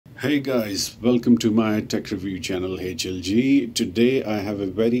Hey guys, welcome to my tech review channel HLG. Today I have a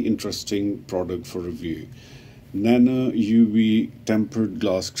very interesting product for review. Nano UV tempered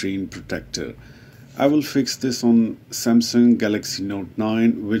glass screen protector. I will fix this on Samsung Galaxy Note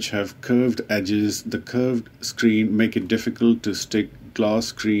 9 which have curved edges. The curved screen make it difficult to stick glass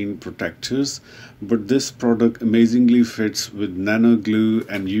screen protectors, but this product amazingly fits with nano glue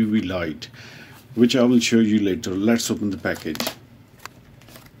and UV light, which I will show you later. Let's open the package.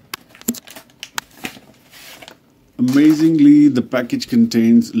 Amazingly, the package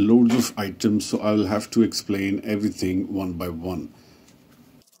contains loads of items, so I will have to explain everything one by one.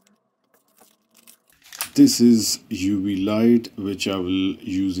 This is UV light, which I will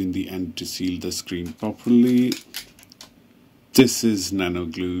use in the end to seal the screen properly. This is nano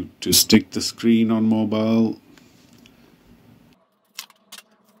glue to stick the screen on mobile.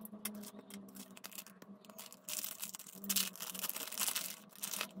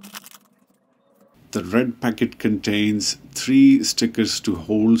 The red packet contains 3 stickers to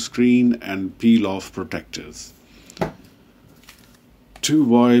hold screen and peel off protectors. 2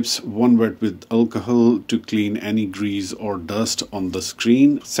 wipes, one wet with alcohol to clean any grease or dust on the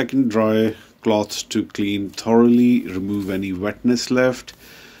screen. Second dry cloth to clean thoroughly, remove any wetness left.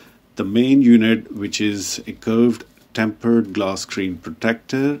 The main unit, which is a curved tempered glass screen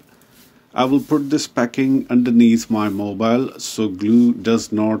protector. I will put this packing underneath my mobile so glue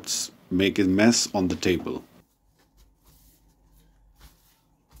does not make a mess on the table.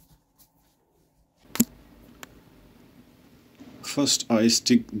 First, I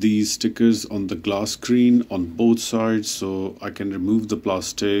stick these stickers on the glass screen on both sides so I can remove the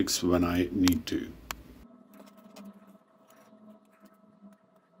plastics when I need to.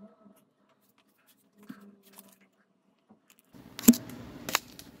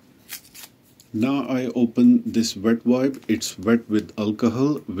 Now I open this wet wipe. It's wet with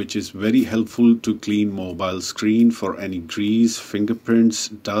alcohol, which is very helpful to clean mobile screen for any grease, fingerprints,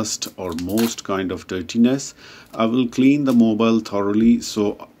 dust or most kind of dirtiness. I will clean the mobile thoroughly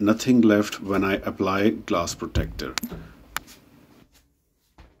so nothing left when I apply glass protector.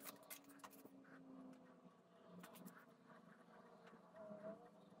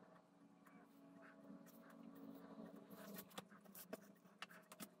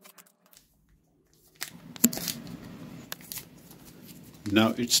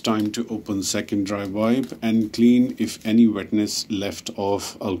 Now it's time to open second dry wipe and clean if any wetness left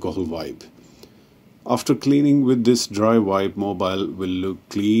of alcohol wipe. After cleaning with this dry wipe, mobile will look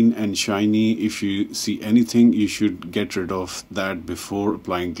clean and shiny. If you see anything, you should get rid of that before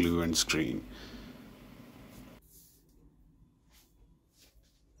applying glue and screen.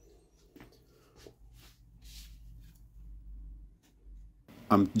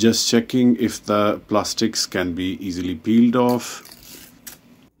 I'm just checking if the plastics can be easily peeled off.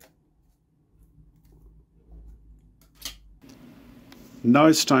 Now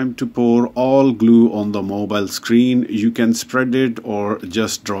it's time to pour all glue on the mobile screen. You can spread it or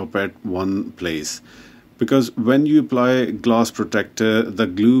just drop at one place. Because when you apply glass protector, the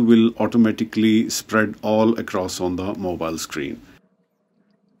glue will automatically spread all across on the mobile screen.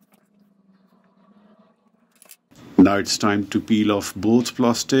 Now it's time to peel off both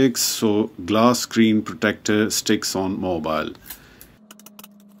plastics so glass screen protector sticks on mobile.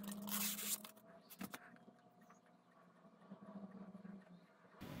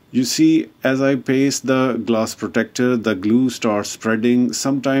 You see, as I paste the glass protector, the glue starts spreading.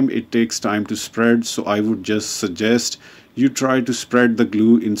 Sometimes it takes time to spread, so I would just suggest you try to spread the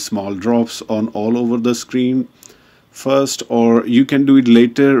glue in small drops on all over the screen first, or you can do it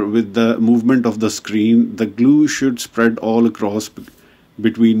later with the movement of the screen. The glue should spread all across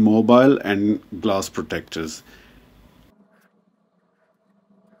between mobile and glass protectors.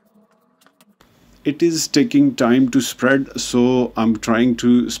 It is taking time to spread, so I'm trying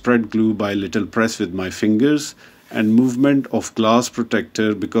to spread glue by little press with my fingers and movement of glass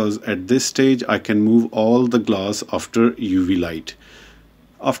protector, because at this stage I can move all the glass after UV light.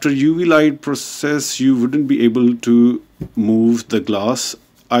 After UV light process, you wouldn't be able to move the glass.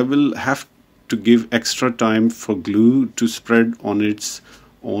 I will have to give extra time for glue to spread on its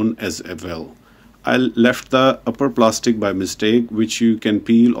own as well. I left the upper plastic by mistake, which you can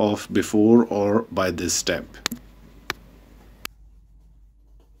peel off before or by this step.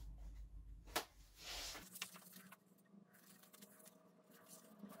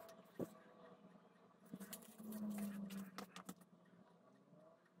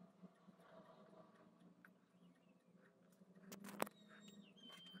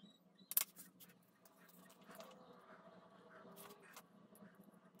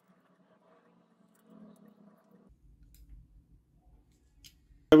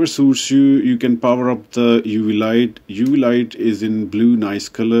 Whatever suits you. You can power up the UV light. UV light is in blue, nice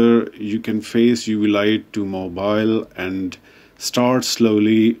color. You can face UV light to mobile and start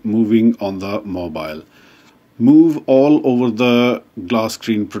slowly moving on the mobile. Move all over the glass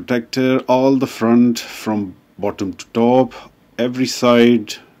screen protector, all the front from bottom to top, every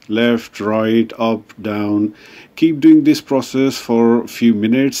side, left, right, up, down. Keep doing this process for a few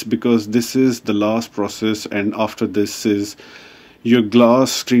minutes because this is the last process, and after this is your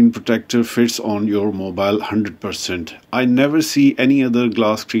glass screen protector fits on your mobile 100%. I never see any other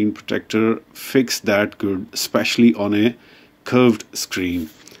glass screen protector fix that good, especially on a curved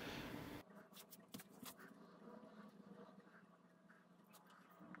screen.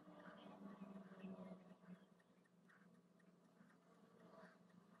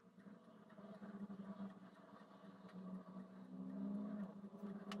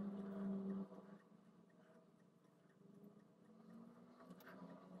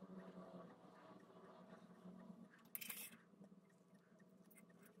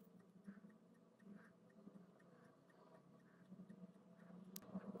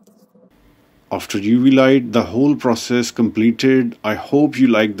 After UV light, the whole process completed. I hope you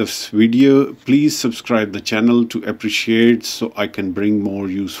like this video. Please subscribe the channel to appreciate so I can bring more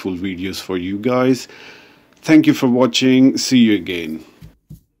useful videos for you guys. Thank you for watching. See you again.